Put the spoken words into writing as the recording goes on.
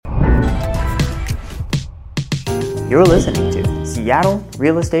You're listening to Seattle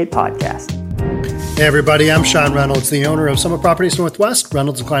Real Estate Podcast. Hey everybody, I'm Sean Reynolds, the owner of Summit Properties Northwest,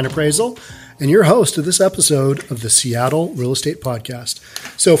 Reynolds & Klein Appraisal, and your host of this episode of the Seattle Real Estate Podcast.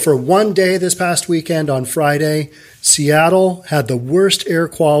 So for one day this past weekend on Friday, Seattle had the worst air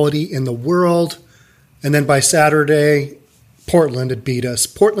quality in the world, and then by Saturday, Portland had beat us.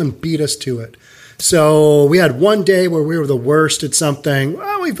 Portland beat us to it. So we had one day where we were the worst at something.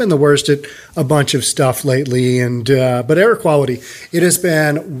 Well, we've been the worst at a bunch of stuff lately, but air quality, it has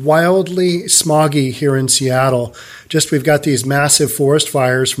been wildly smoggy here in Seattle. Just we've got these massive forest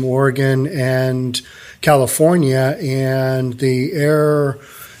fires from Oregon and California, and the air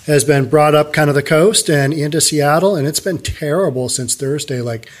has been brought up kind of the coast and into Seattle, and it's been terrible since Thursday.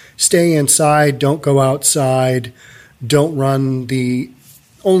 Like, stay inside, don't go outside,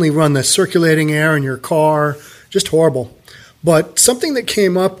 only run the circulating air in your car, just horrible. But something that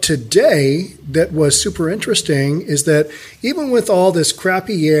came up today that was super interesting is that even with all this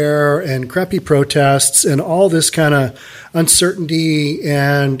crappy air and crappy protests and all this kind of uncertainty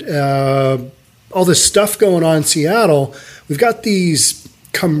and all this stuff going on in Seattle, we've got these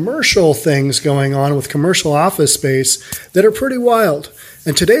commercial things going on with commercial office space that are pretty wild.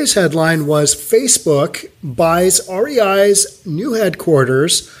 And today's headline was Facebook buys REI's new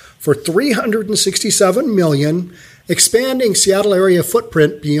headquarters for $367 million, expanding Seattle area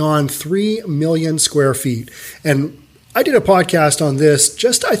footprint beyond 3 million square feet. And I did a podcast on this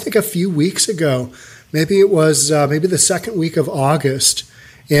just, I think, a few weeks ago. Maybe it was maybe the second week of August.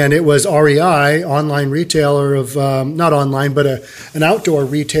 And it was REI, online retailer of, not online, but an outdoor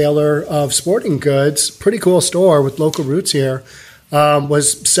retailer of sporting goods, pretty cool store with local roots here,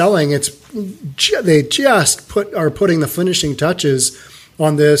 was selling. They just are putting the finishing touches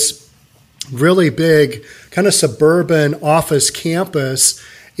on this really big kind of suburban office campus,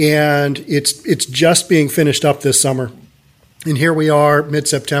 and it's just being finished up this summer. And here we are,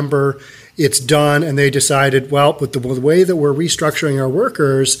 mid-September. It's done, and they decided, well, with the way that we're restructuring our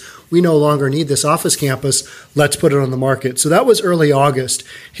workers, we no longer need this office campus. Let's put it on the market. So that was early August.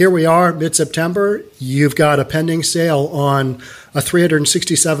 Here we are, mid-September. You've got a pending sale on a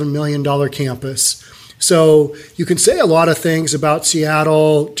 $367 million campus. So you can say a lot of things about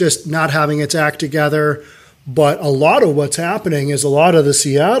Seattle just not having its act together, but a lot of what's happening is a lot of the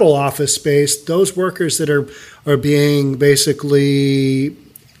Seattle office space, those workers that are being basically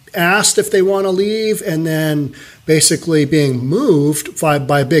asked if they want to leave and then basically being moved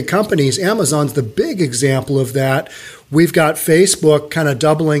by big companies. Amazon's the big example of that. We've got Facebook kind of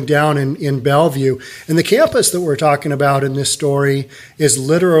doubling down in Bellevue. And the campus that we're talking about in this story is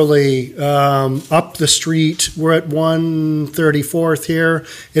literally up the street. We're at 134th here.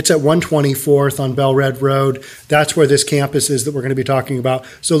 It's at 124th on Bell Red Road. That's where this campus is that we're going to be talking about.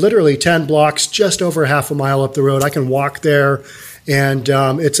 So literally 10 blocks, just over half a mile up the road. I can walk there, and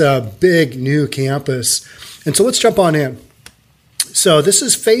it's a big new campus. And so let's jump on in. So this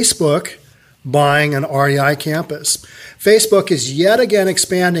is Facebook buying an REI campus. Facebook is yet again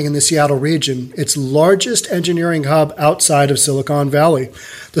expanding in the Seattle region, its largest engineering hub outside of Silicon Valley.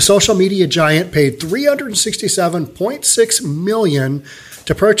 The social media giant paid $367.6 million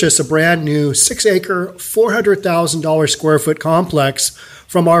to purchase a brand new 6-acre, $400,000 square foot complex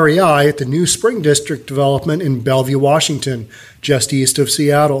from REI at the new Spring District development in Bellevue, Washington, just east of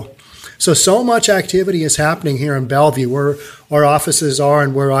Seattle. So much activity is happening here in Bellevue, where our offices are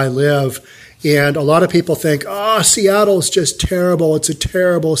and where I live. And a lot of people think, Seattle is just terrible. It's a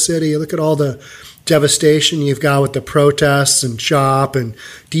terrible city. Look at all the devastation you've got with the protests and SHOP and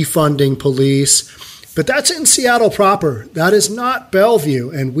defunding police. But that's in Seattle proper. That is not Bellevue.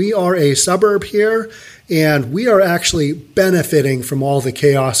 And we are a suburb here, and we are actually benefiting from all the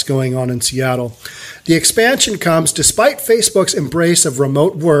chaos going on in Seattle. The expansion comes despite Facebook's embrace of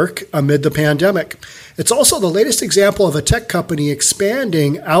remote work amid the pandemic. It's also the latest example of a tech company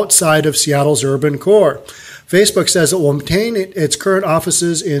expanding outside of Seattle's urban core. Facebook says it will maintain its current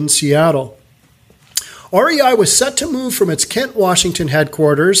offices in Seattle. REI was set to move from its Kent, Washington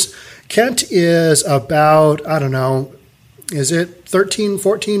headquarters. Kent is about, is it 13,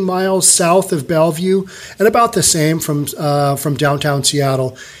 14 miles south of Bellevue, and about the same from downtown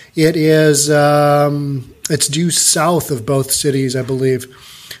Seattle. It is, it's due south of both cities, I believe.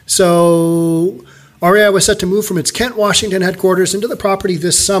 So REI was set to move from its Kent, Washington headquarters into the property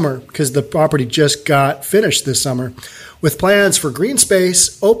this summer, because the property just got finished this summer, with plans for green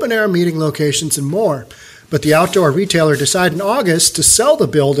space, open-air meeting locations, and more. But the outdoor retailer decided in August to sell the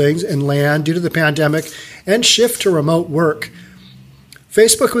buildings and land due to the pandemic and shift to remote work.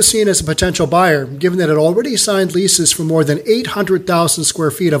 Facebook was seen as a potential buyer, given that it already signed leases for more than 800,000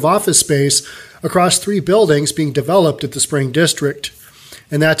 square feet of office space across 3 buildings being developed at the Spring District.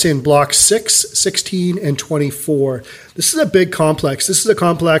 And that's in blocks 6, 16, and 24. This is a big complex. This is a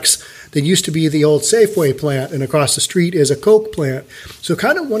complex that used to be the old Safeway plant, and across the street is a Coke plant. So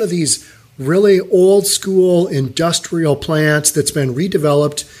kind of one of these really old school industrial plants that's been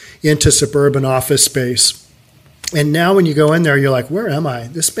redeveloped into suburban office space. And now when you go in there, you're like, where am I?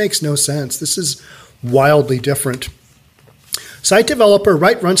 This makes no sense. This is wildly different. Site developer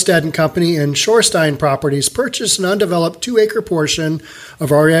Wright Runstad and Company and Shorestein Properties purchased an undeveloped 2-acre portion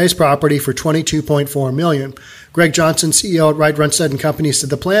of REI's property for $22.4 million. Greg Johnson, CEO at Wright Runstad and Company, said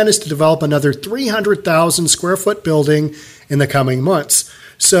the plan is to develop another 300,000 square foot building in the coming months.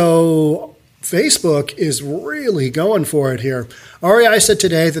 So Facebook is really going for it here. REI said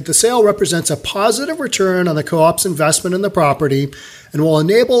today that the sale represents a positive return on the co-op's investment in the property and will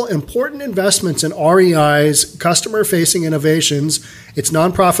enable important investments in REI's customer-facing innovations, its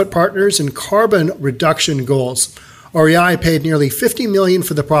nonprofit partners, and carbon reduction goals. REI paid nearly $50 million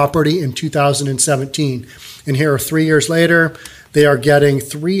for the property in 2017. And here, 3 years later, they are getting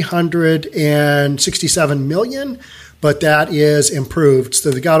 $367 million, but that is improved. So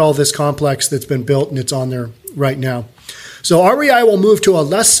they got all this complex that's been built, and it's on there right now. So REI will move to a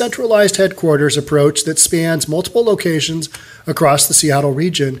less centralized headquarters approach that spans multiple locations across the Seattle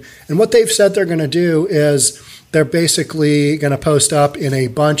region. And what they've said they're going to do is they're basically going to post up in a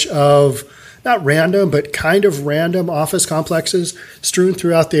bunch of, not random, but kind of random office complexes strewn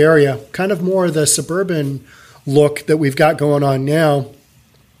throughout the area, kind of more the suburban look that we've got going on now.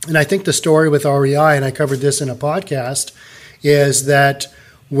 And I think the story with REI, and I covered this in a podcast, is that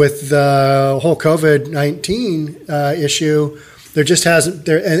with the whole COVID-19 issue, there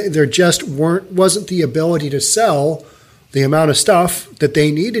wasn't the ability to sell the amount of stuff that they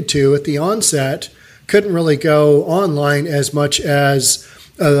needed to at the onset. Couldn't really go online as much as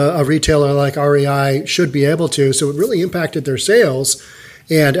a retailer like REI should be able to. So it really impacted their sales.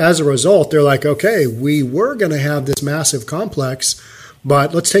 And as a result, they're like, okay, we were going to have this massive complex,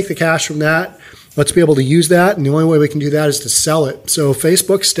 but let's take the cash from that. Let's be able to use that, and the only way we can do that is to sell it. So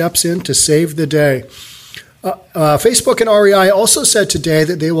Facebook steps in to save the day. Facebook and REI also said today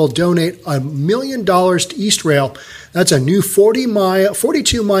that they will donate $1 million to East Rail. That's a new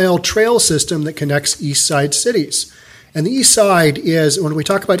 42-mile trail system that connects East Side cities. And the East Side is, when we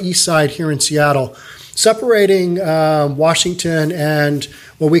talk about East Side here in Seattle, separating Washington and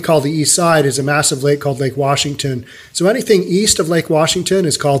what we call the East Side is a massive lake called Lake Washington. So anything east of Lake Washington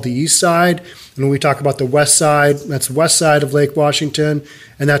is called the East Side. And when we talk about the West Side, that's the west side of Lake Washington.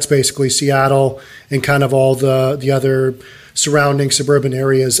 And that's basically Seattle and kind of all the other surrounding suburban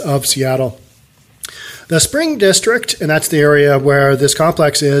areas of Seattle. The Spring District, and that's the area where this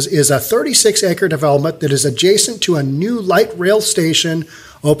complex is a 36-acre development that is adjacent to a new light rail station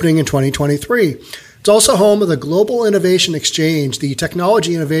opening in 2023. It's also home of the Global Innovation Exchange, the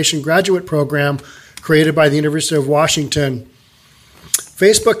technology innovation graduate program created by the University of Washington.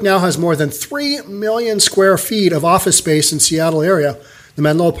 Facebook now has more than 3 million square feet of office space in Seattle area. The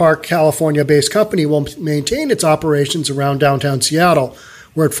Menlo Park, California-based company will maintain its operations around downtown Seattle,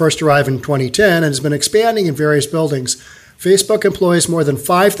 where it first arrived in 2010 and has been expanding in various buildings. Facebook employs more than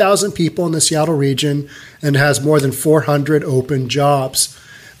 5,000 people in the Seattle region and has more than 400 open jobs.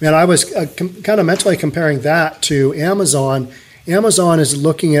 Man, I was kind of mentally comparing that to Amazon. Amazon is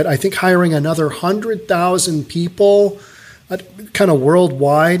looking at, I think, hiring another 100,000 people kind of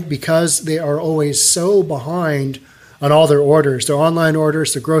worldwide because they are always so behind on all their orders, their online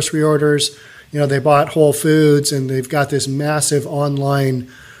orders, their grocery orders. You know, they bought Whole Foods and they've got this massive online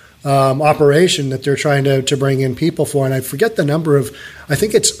operation that they're trying to bring in people for. And I forget the number of, I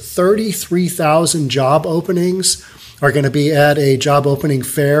think it's 33,000 job openings are going to be at a job opening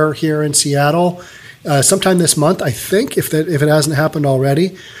fair here in Seattle sometime this month, I think, if it hasn't happened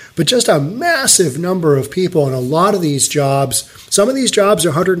already. But just a massive number of people, and a lot of these jobs, some of these jobs are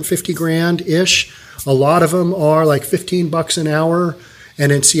 150 grand-ish. A lot of them are like $15 an hour.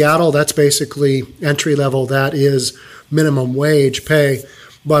 And in Seattle, that's basically entry level. That is minimum wage pay.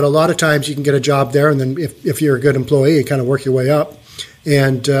 But a lot of times you can get a job there, and then if you're a good employee, you kind of work your way up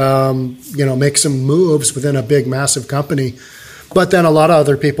and make some moves within a big, massive company. But then a lot of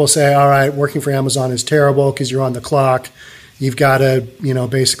other people say, all right, working for Amazon is terrible because you're on the clock. You've got to,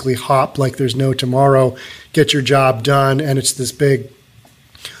 basically hop like there's no tomorrow, get your job done, and it's this big,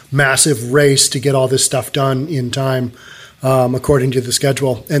 massive race to get all this stuff done in time according to the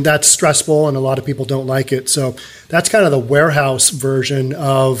schedule. And that's stressful, and a lot of people don't like it. So that's kind of the warehouse version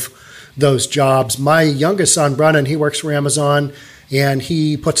of those jobs. My youngest son, Brennan, he works for Amazon, and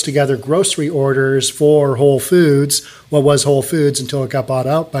he puts together grocery orders for Whole Foods, what was Whole Foods until it got bought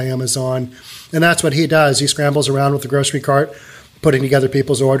out by Amazon. And that's what he does. He scrambles around with the grocery cart, putting together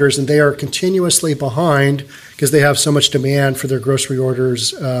people's orders, and they are continuously behind because they have so much demand for their grocery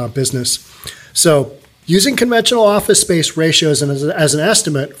orders business. So using conventional office space ratios and as an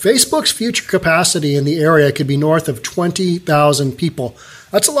estimate, Facebook's future capacity in the area could be north of 20,000 people.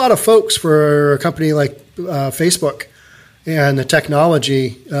 That's a lot of folks for a company like Facebook and the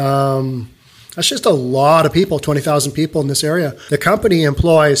technology. That's just a lot of people, 20,000 people in this area. The company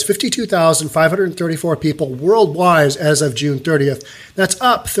employs 52,534 people worldwide as of June 30th. That's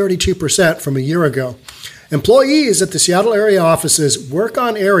up 32% from a year ago. Employees at the Seattle area offices work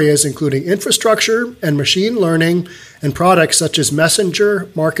on areas including infrastructure and machine learning and products such as Messenger,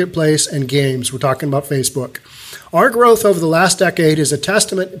 Marketplace, and games. We're talking about Facebook. Our growth over the last decade is a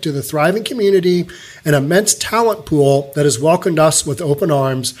testament to the thriving community and immense talent pool that has welcomed us with open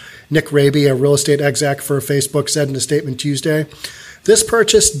arms, Nick Raby, a real estate exec for Facebook, said in a statement Tuesday. This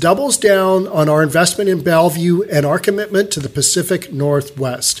purchase doubles down on our investment in Bellevue and our commitment to the Pacific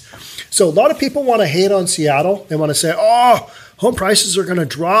Northwest. So a lot of people want to hate on Seattle. They want to say, oh, home prices are going to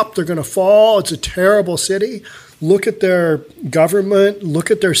drop. They're going to fall. It's a terrible city. Look at their government.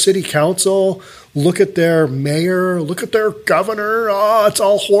 Look at their city council. Look at their mayor. Look at their governor. Oh, it's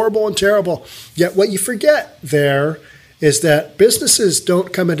all horrible and terrible. Yet what you forget there is that businesses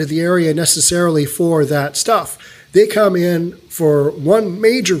don't come into the area necessarily for that stuff. They come in for one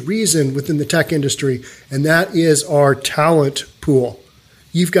major reason within the tech industry, and that is our talent pool.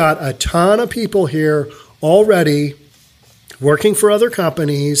 You've got a ton of people here already working for other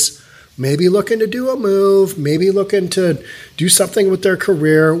companies, maybe looking to do a move, maybe looking to do something with their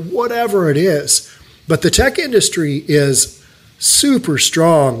career, whatever it is. But the tech industry is super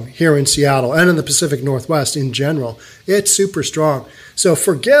strong here in Seattle and in the Pacific Northwest in general. It's super strong. So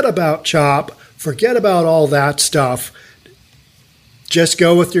forget about CHOP, forget about all that stuff. Just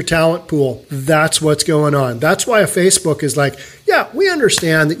go with your talent pool. That's what's going on. That's why Facebook is like, yeah, we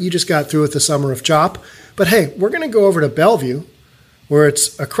understand that you just got through with the summer of CHOP, but hey, we're going to go over to Bellevue, where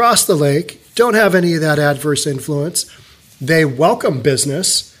it's across the lake, don't have any of that adverse influence. They welcome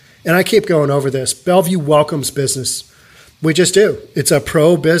business, and I keep going over this. Bellevue welcomes business. We just do. It's a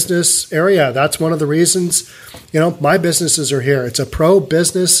pro-business area. That's one of the reasons, my businesses are here. It's a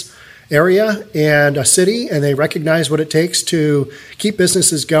pro-business area and a city, and they recognize what it takes to keep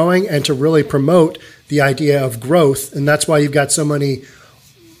businesses going and to really promote the idea of growth. And that's why you've got so many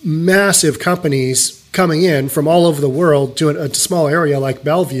massive companies coming in from all over the world to a small area like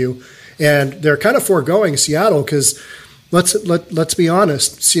Bellevue. And they're kind of foregoing Seattle because let's be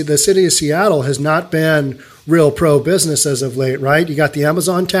honest, the city of Seattle has not been real pro-business as of late, right? You got the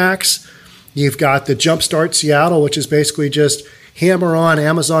Amazon tax. You've got the Jumpstart Seattle, which is basically just hammer on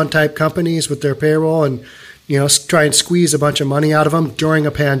Amazon-type companies with their payroll and, try and squeeze a bunch of money out of them during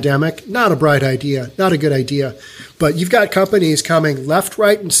a pandemic. Not a bright idea, not a good idea. But you've got companies coming left,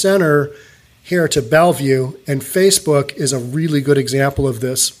 right, and center here to Bellevue, and Facebook is a really good example of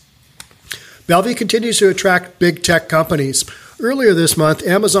this. Bellevue continues to attract big tech companies. Earlier this month,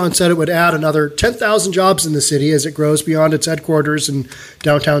 Amazon said it would add another 10,000 jobs in the city as it grows beyond its headquarters in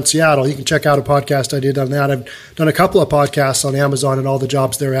downtown Seattle. You can check out a podcast I did on that. I've done a couple of podcasts on Amazon and all the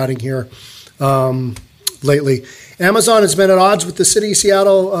jobs they're adding here lately. Amazon has been at odds with the city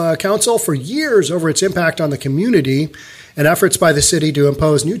Seattle Council for years over its impact on the community and efforts by the city to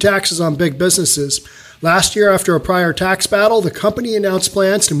impose new taxes on big businesses. Last year, after a prior tax battle, the company announced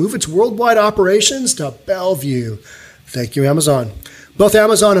plans to move its worldwide operations to Bellevue. Thank you, Amazon. Both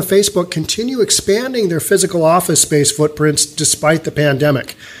Amazon and Facebook continue expanding their physical office space footprints despite the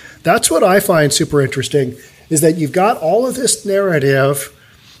pandemic. That's what I find super interesting, is that you've got all of this narrative,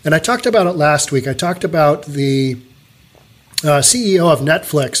 and I talked about it last week. I talked about the CEO of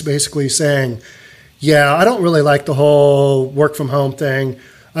Netflix basically saying, yeah, I don't really like the whole work from home thing.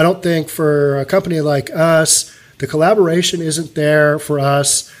 I don't think for a company like us, the collaboration isn't there for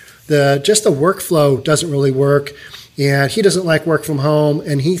us. Just the workflow doesn't really work. And he doesn't like work from home.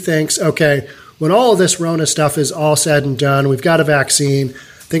 And he thinks, okay, when all of this Rona stuff is all said and done, we've got a vaccine,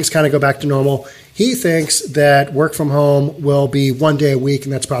 things kind of go back to normal. He thinks that work from home will be 1 day a week,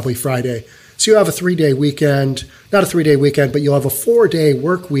 and that's probably Friday. So you have a 3-day weekend, not a 3-day weekend, but you'll have a 4-day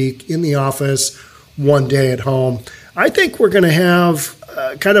work week in the office, 1 day at home. I think we're going to have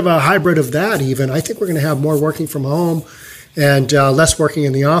kind of a hybrid of that even. I think we're going to have more working from home and less working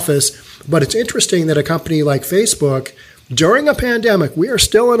in the office. But it's interesting that a company like Facebook, during a pandemic, we are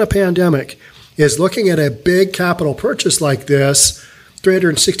still in a pandemic, is looking at a big capital purchase like this,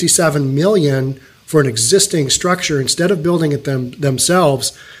 $367 million for an existing structure, instead of building it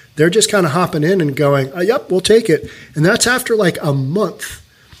themselves, they're just kind of hopping in and going, yep, we'll take it. And that's after like a month.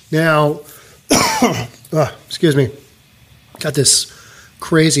 Now, excuse me, got this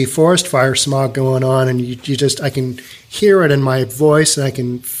crazy forest fire smog going on, and I can hear it in my voice, and I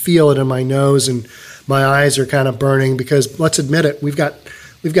can feel it in my nose, and my eyes are kind of burning because, let's admit it, we've got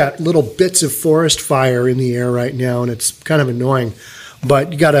little bits of forest fire in the air right now, and it's kind of annoying.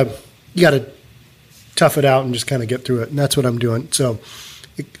 But you gotta tough it out and just kind of get through it, and that's what I'm doing. So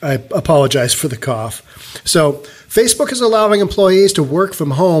I apologize for the cough. So Facebook is allowing employees to work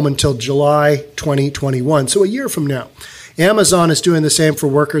from home until July 2021, so a year from now. Amazon is doing the same for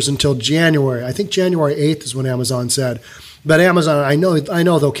workers until January. I think January 8th is when Amazon said. But Amazon, I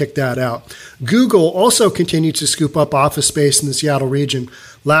know they'll kick that out. Google also continues to scoop up office space in the Seattle region.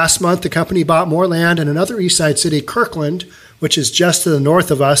 Last month, the company bought more land in another east side city, Kirkland, which is just to the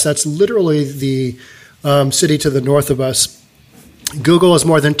north of us. That's literally the city to the north of us. Google has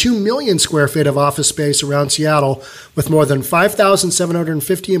more than 2 million square feet of office space around Seattle, with more than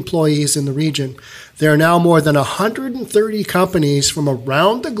 5,750 employees in the region. There are now more than 130 companies from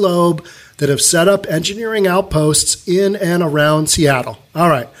around the globe that have set up engineering outposts in and around Seattle. All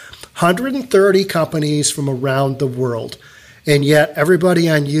right, 130 companies from around the world. And yet everybody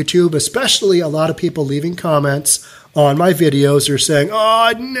on YouTube, especially a lot of people leaving comments on my videos, are saying, oh,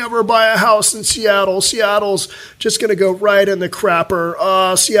 I'd never buy a house in Seattle. Seattle's just going to go right in the crapper.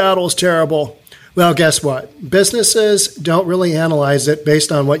 Oh, Seattle's terrible. Well, guess what? Businesses don't really analyze it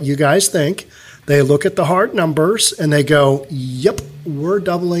based on what you guys think. They look at the hard numbers and they go, yep, we're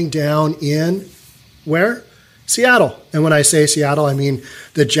doubling down in where? Seattle. And when I say Seattle, I mean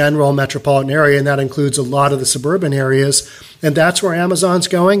the general metropolitan area, and that includes a lot of the suburban areas. And that's where Amazon's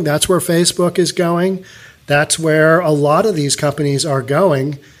going. That's where Facebook is going. That's where a lot of these companies are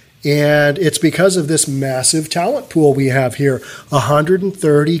going. And it's because of this massive talent pool we have here,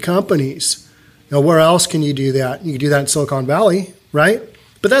 130 companies. Now, where else can you do that? You can do that in Silicon Valley, right?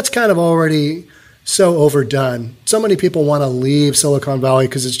 But that's kind of already so overdone. So many people want to leave Silicon Valley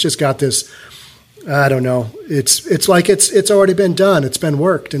because it's just got this, I don't know, it's like it's already been done. It's been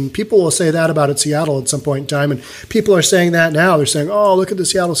worked. And people will say that about Seattle at some point in time. And people are saying that now. They're saying, oh, look at the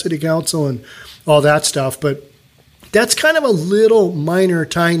Seattle City Council and all that stuff. But that's kind of a little minor,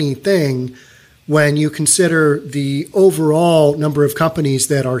 tiny thing when you consider the overall number of companies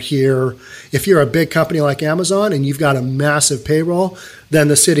that are here. If you're a big company like Amazon and you've got a massive payroll, then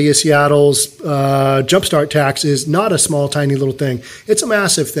the city of Seattle's jumpstart tax is not a small, tiny little thing. It's a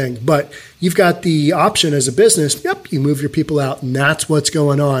massive thing. But you've got the option as a business, yep, you move your people out, and that's what's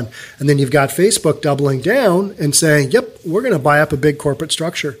going on. And then you've got Facebook doubling down and saying, yep, we're going to buy up a big corporate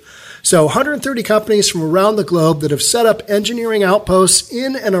structure. So 130 companies from around the globe that have set up engineering outposts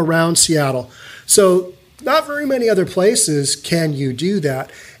in and around Seattle. So not very many other places can you do that.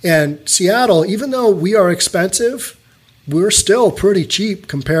 And Seattle, even though we are expensive, we're still pretty cheap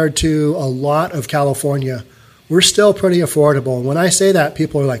compared to a lot of California. We're still pretty affordable. And when I say that,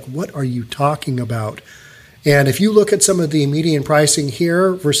 people are like, what are you talking about? And if you look at some of the median pricing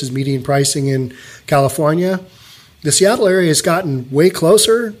here versus median pricing in California, the Seattle area has gotten way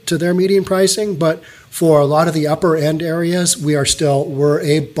closer to their median pricing, but for a lot of the upper end areas, we're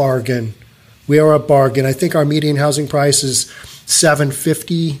a bargain. We are a bargain. I think our median housing price is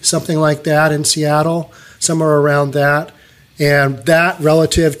 $750, something like that in Seattle, somewhere around that. And that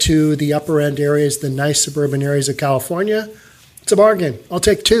relative to the upper end areas, the nice suburban areas of California, it's a bargain. I'll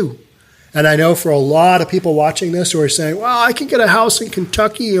take two. And I know for a lot of people watching this who are saying, well, I can get a house in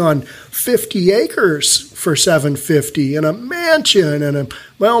Kentucky on 50 acres for $750 and a mansion and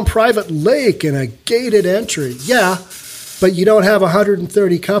my own private lake and a gated entry. Yeah, but you don't have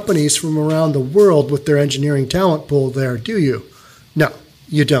 130 companies from around the world with their engineering talent pool there, do you? No,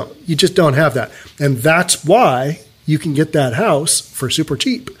 you don't. You just don't have that. And that's why you can get that house for super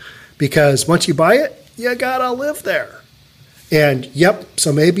cheap, because once you buy it, you got to live there. And yep,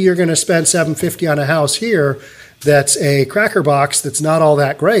 so maybe you're going to spend $750 on a house here that's a cracker box that's not all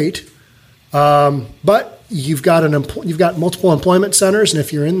that great, but you've got multiple employment centers, and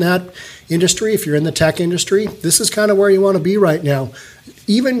if you're in that industry, if you're in the tech industry, this is kind of where you want to be right now,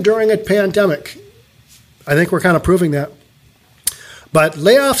 even during a pandemic. I think we're kind of proving that. But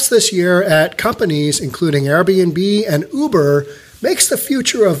layoffs this year at companies, including Airbnb and Uber, makes the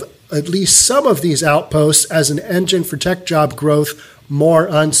future of at least some of these outposts as an engine for tech job growth more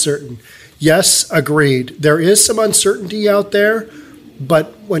uncertain. Yes, agreed. There is some uncertainty out there,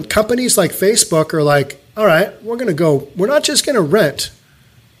 but when companies like Facebook are like, all right, we're not just going to rent.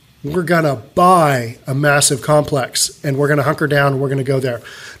 we're going to buy a massive complex and we're going to hunker down and we're going to go there.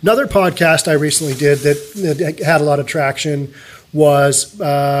 Another podcast I recently did that had a lot of traction was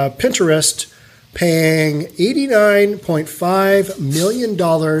Pinterest paying $89.5 million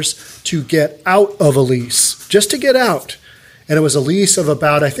to get out of a lease, just to get out. And it was a lease of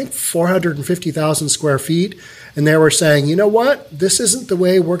about, I think, 450,000 square feet. And they were saying, you know what? This isn't the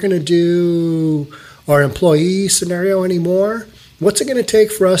way we're going to do our employee scenario anymore. What's it going to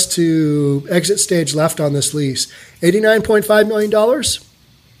take for us to exit stage left on this lease? $89.5 million?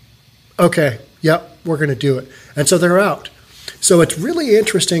 Okay, yep, we're going to do it. And so they're out. So it's really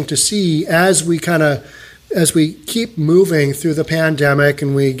interesting to see as we keep moving through the pandemic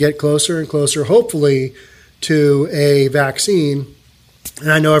and we get closer and closer, hopefully, to a vaccine.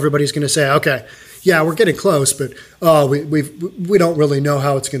 And I know everybody's going to say, okay, yeah, we're getting close, but we don't really know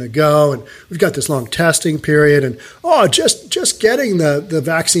how it's going to go, and we've got this long testing period, and just getting the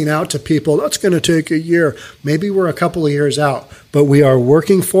vaccine out to people, that's going to take a year. Maybe we're a couple of years out, but we are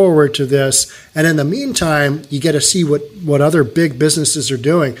working forward to this. And in the meantime, you get to see what other big businesses are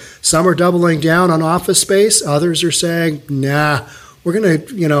doing. Some are doubling down on office space. Others are saying, nah, we're going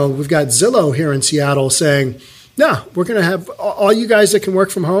to, we've got Zillow here in Seattle saying, nah, we're going to have all you guys that can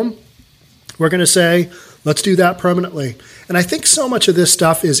work from home. We're going to say, let's do that permanently. And I think so much of this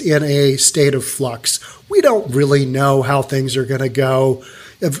stuff is in a state of flux. We don't really know how things are going to go.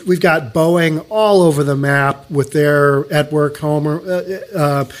 We've got Boeing all over the map with their at-home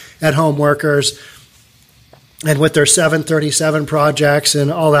workers and with their 737 projects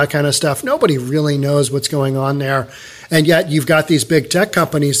and all that kind of stuff. Nobody really knows what's going on there. And yet you've got these big tech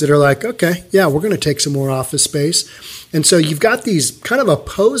companies that are like, okay, yeah, we're going to take some more office space. And so you've got these kind of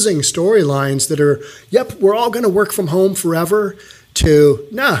opposing storylines that are, yep, we're all going to work from home forever, to,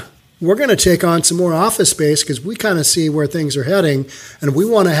 nah, we're going to take on some more office space because we kind of see where things are heading. And we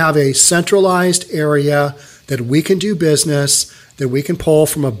want to have a centralized area that we can do business, that we can pull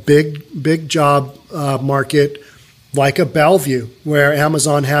from a big job market like a Bellevue, where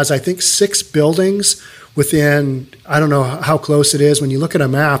Amazon has, I think, 6 buildings within, I don't know how close it is. When you look at a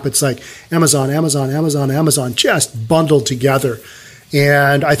map, it's like Amazon, just bundled together.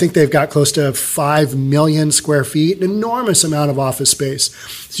 And I think they've got close to 5 million square feet, an enormous amount of office space.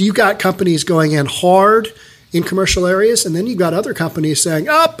 So you've got companies going in hard in commercial areas, and then you've got other companies saying,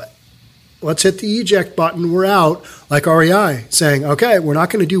 let's hit the eject button, we're out, like REI, saying, okay, we're not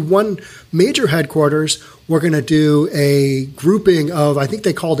going to do one major headquarters, we're going to do a grouping of, I think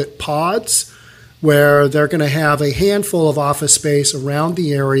they called it pods, where they're going to have a handful of office space around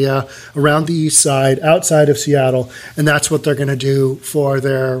the area, around the east side, outside of Seattle, and that's what they're going to do for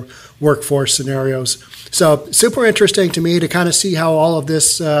their workforce scenarios. So super interesting to me to kind of see how all of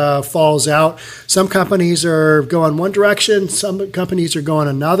this falls out. Some companies are going one direction, some companies are going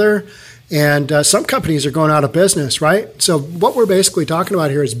another, and some companies are going out of business, right? So what we're basically talking about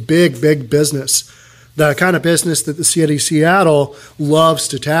here is big business, the kind of business that the city of Seattle loves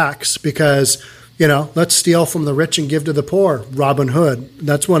to tax because, let's steal from the rich and give to the poor, Robin Hood.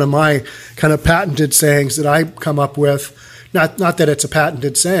 That's one of my kind of patented sayings that I come up with. Not that it's a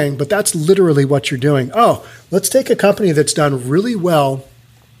patented saying, but that's literally what you're doing. Oh, let's take a company that's done really well,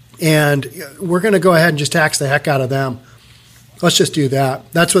 and we're going to go ahead and just tax the heck out of them. Let's just do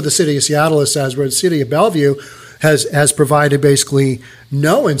that. That's what the city of Seattle says, where the city of Bellevue has provided basically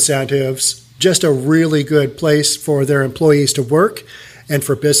no incentives, just a really good place for their employees to work and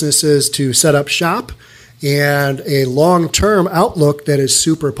for businesses to set up shop, and a long-term outlook that is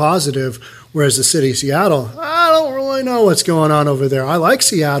super positive. Whereas the city of Seattle, I don't really know what's going on over there. I like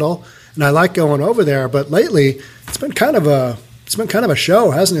Seattle and I like going over there, but lately it's been kind of a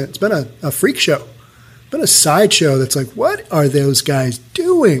show, hasn't it? It's been a freak show. It's been a sideshow that's like, what are those guys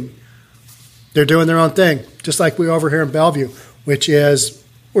doing? They're doing their own thing, just like we over here in Bellevue, which is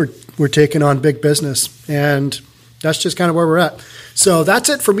we're taking on big business, and that's just kind of where we're at. So that's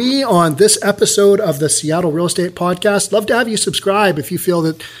it for me on this episode of the Seattle Real Estate Podcast. Love to have you subscribe if you feel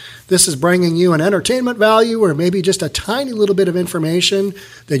that this is bringing you an entertainment value or maybe just a tiny little bit of information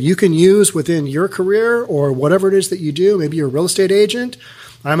that you can use within your career or whatever it is that you do. Maybe you're a real estate agent.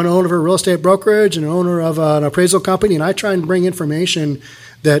 I'm an owner of a real estate brokerage and an owner of an appraisal company, and I try and bring information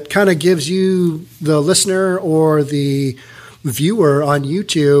that kind of gives you, the listener or the viewer on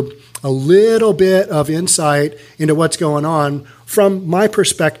YouTube, a little bit of insight into what's going on from my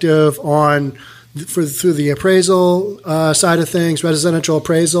perspective on through the appraisal side of things, residential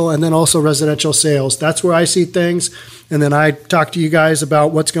appraisal, and then also residential sales. That's where I see things. And then I talk to you guys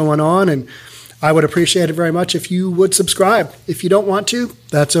about what's going on. And I would appreciate it very much if you would subscribe. If you don't want to,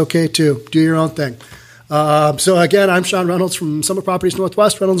 that's okay too. Do your own thing. So again, I'm Sean Reynolds from Summit Properties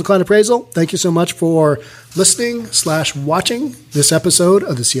Northwest, Reynolds & Klein Appraisal. Thank you so much for listening/watching this episode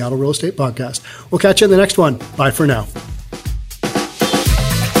of the Seattle Real Estate Podcast. We'll catch you in the next one. Bye for now.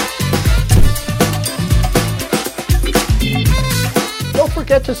 Don't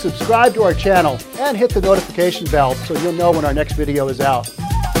forget to subscribe to our channel and hit the notification bell so you'll know when our next video is out.